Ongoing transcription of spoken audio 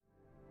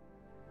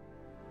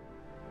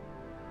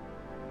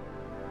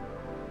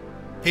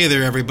Hey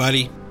there,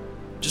 everybody.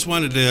 Just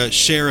wanted to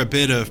share a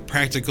bit of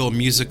practical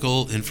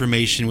musical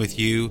information with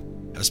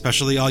you,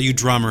 especially all you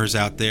drummers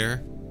out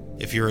there.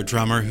 If you're a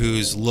drummer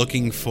who's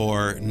looking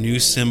for new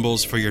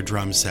cymbals for your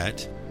drum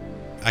set,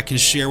 I can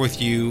share with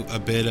you a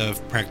bit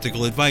of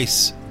practical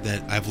advice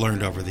that I've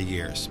learned over the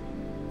years.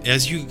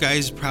 As you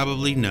guys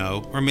probably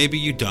know, or maybe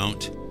you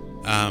don't,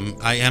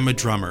 I am a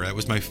drummer. That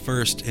was my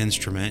first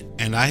instrument,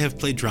 and I have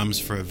played drums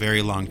for a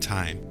very long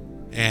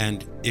time.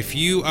 And if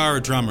you are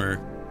a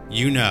drummer,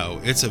 you know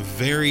it's a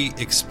very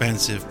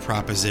expensive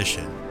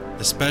proposition,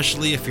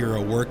 especially if you're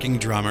a working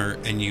drummer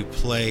and you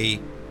play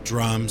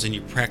drums and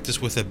you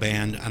practice with a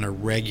band on a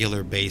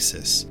regular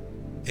basis.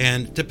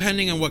 And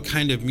depending on what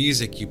kind of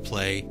music you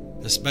play,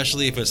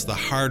 especially if it's the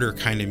harder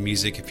kind of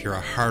music, if you're a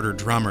harder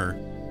drummer,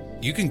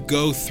 you can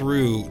go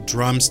through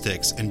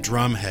drumsticks and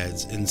drum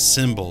heads and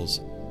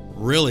cymbals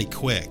really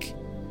quick.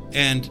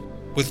 And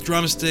with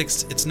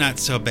drumsticks, it's not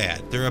so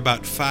bad. They're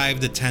about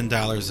 $5 to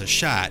 $10 a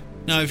shot.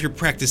 Now, if you're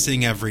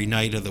practicing every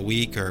night of the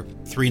week or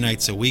 3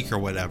 nights a week or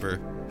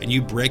whatever, and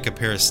you break a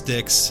pair of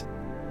sticks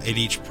at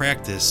each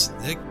practice,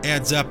 it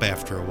adds up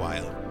after a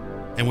while.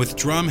 And with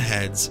drum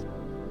heads,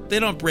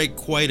 they don't break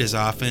quite as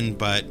often,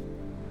 but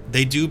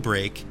they do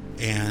break,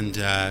 and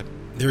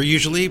they're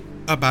usually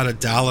about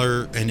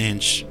 $1 an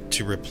inch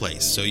to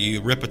replace. So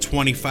you rip a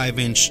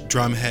 25-inch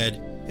drum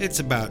head, it's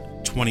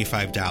about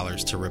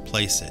 $25 to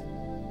replace it.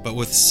 But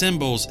with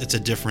cymbals, it's a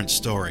different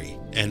story.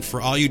 And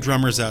for all you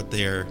drummers out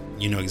there,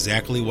 you know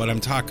exactly what I'm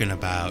talking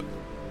about.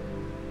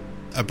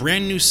 A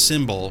brand new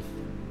cymbal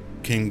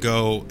can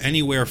go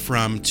anywhere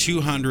from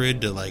 $200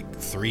 to like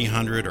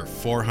 $300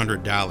 or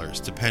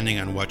 $400, depending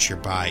on what you're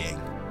buying.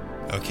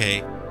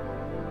 Okay?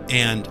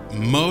 And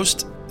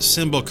most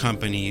cymbal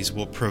companies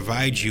will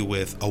provide you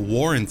with a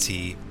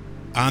warranty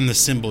on the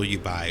cymbal you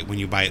buy when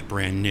you buy it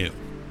brand new.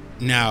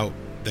 Now,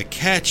 the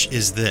catch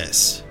is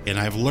this, and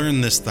I've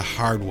learned this the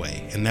hard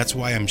way, and that's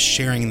why I'm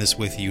sharing this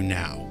with you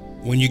now.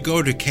 When you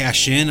go to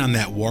cash in on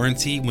that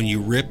warranty, when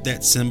you rip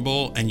that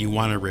cymbal and you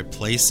want to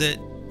replace it,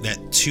 that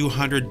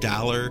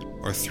 $200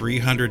 or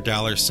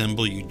 $300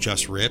 cymbal you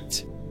just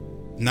ripped,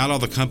 not all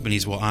the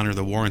companies will honor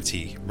the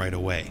warranty right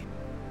away.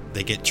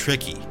 They get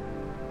tricky,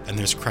 and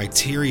there's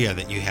criteria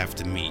that you have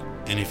to meet.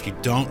 And if you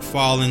don't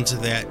fall into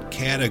that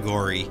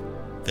category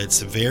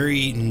that's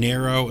very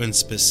narrow and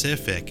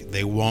specific,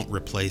 they won't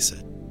replace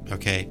it.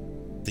 Okay?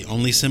 The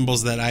only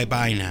cymbals that I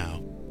buy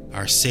now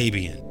are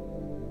Sabian.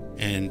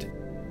 And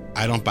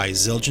I don't buy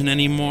Zildjian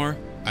anymore.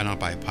 I don't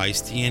buy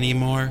Paiste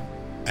anymore.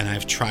 And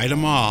I've tried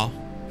them all,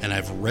 and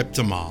I've ripped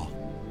them all.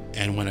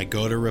 And when I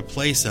go to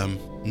replace them,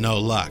 no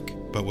luck.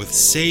 But with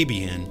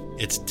Sabian,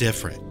 it's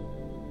different.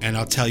 And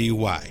I'll tell you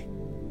why.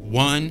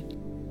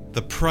 One,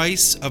 the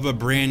price of a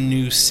brand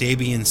new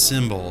Sabian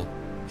cymbal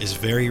is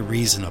very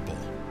reasonable.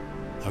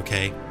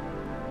 Okay?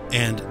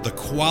 And the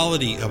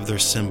quality of their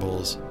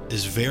cymbals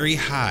is very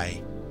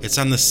high. It's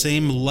on the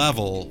same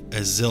level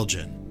as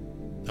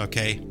Zildjian.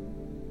 Okay?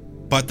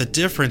 But the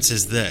difference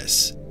is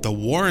this. The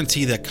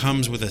warranty that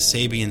comes with a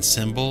Sabian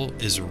cymbal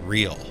is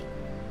real.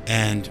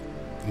 And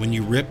when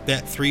you rip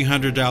that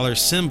 $300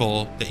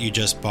 cymbal that you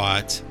just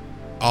bought,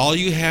 all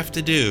you have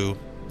to do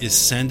is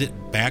send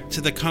it back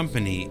to the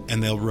company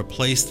and they'll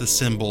replace the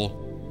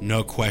cymbal,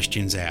 no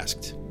questions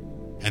asked.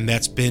 And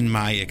that's been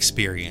my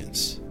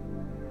experience.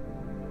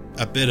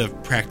 A bit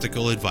of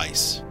practical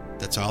advice.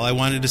 That's all I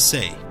wanted to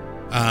say.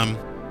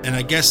 And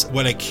I guess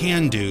what I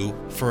can do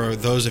for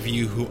those of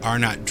you who are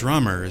not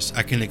drummers,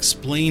 I can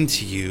explain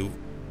to you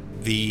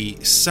the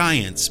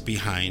science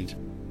behind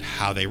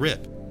how they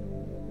rip.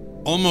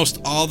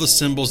 Almost all the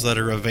cymbals that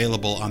are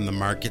available on the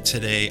market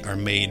today are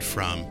made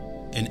from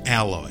an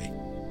alloy.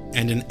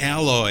 And an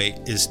alloy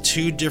is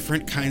 2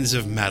 different kinds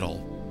of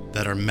metal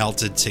that are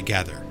melted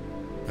together.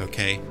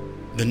 Okay?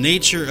 The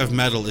nature of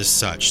metal is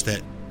such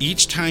that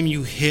each time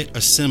you hit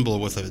a cymbal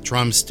with a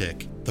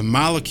drumstick, the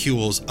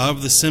molecules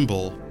of the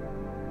cymbal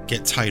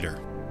get tighter.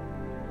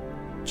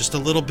 Just a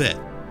little bit.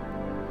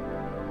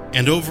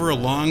 And over a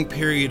long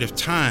period of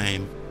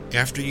time,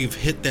 after you've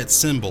hit that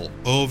cymbal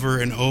over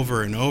and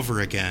over and over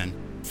again,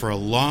 for a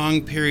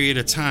long period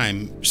of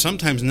time,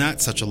 sometimes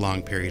not such a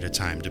long period of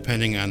time,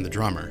 depending on the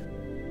drummer,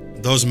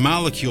 those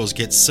molecules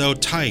get so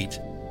tight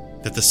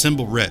that the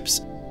cymbal rips.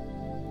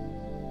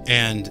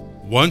 And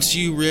once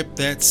you rip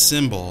that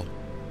cymbal,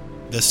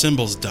 the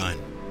cymbal's done.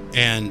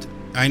 And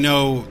I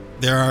know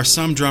there are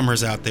some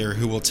drummers out there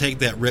who will take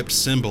that ripped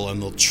cymbal and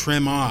they'll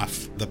trim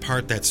off the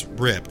part that's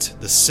ripped,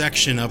 the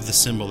section of the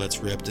cymbal that's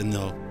ripped, and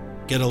they'll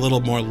get a little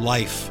more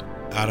life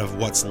out of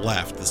what's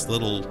left, this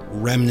little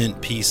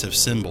remnant piece of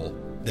cymbal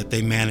that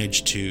they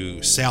manage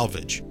to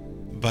salvage.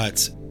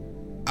 But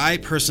I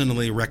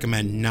personally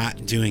recommend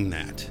not doing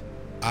that.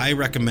 I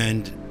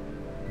recommend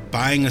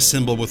buying a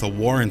cymbal with a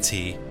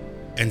warranty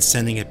and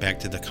sending it back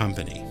to the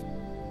company.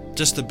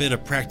 Just a bit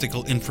of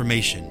practical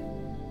information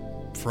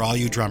for all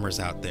you drummers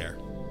out there.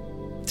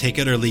 Take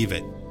it or leave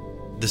it.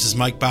 This is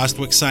Mike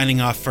Bostwick signing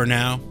off for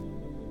now.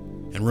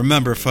 And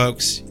remember,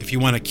 folks, if you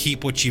want to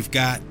keep what you've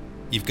got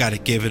to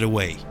give it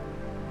away.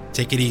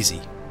 Take it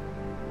easy.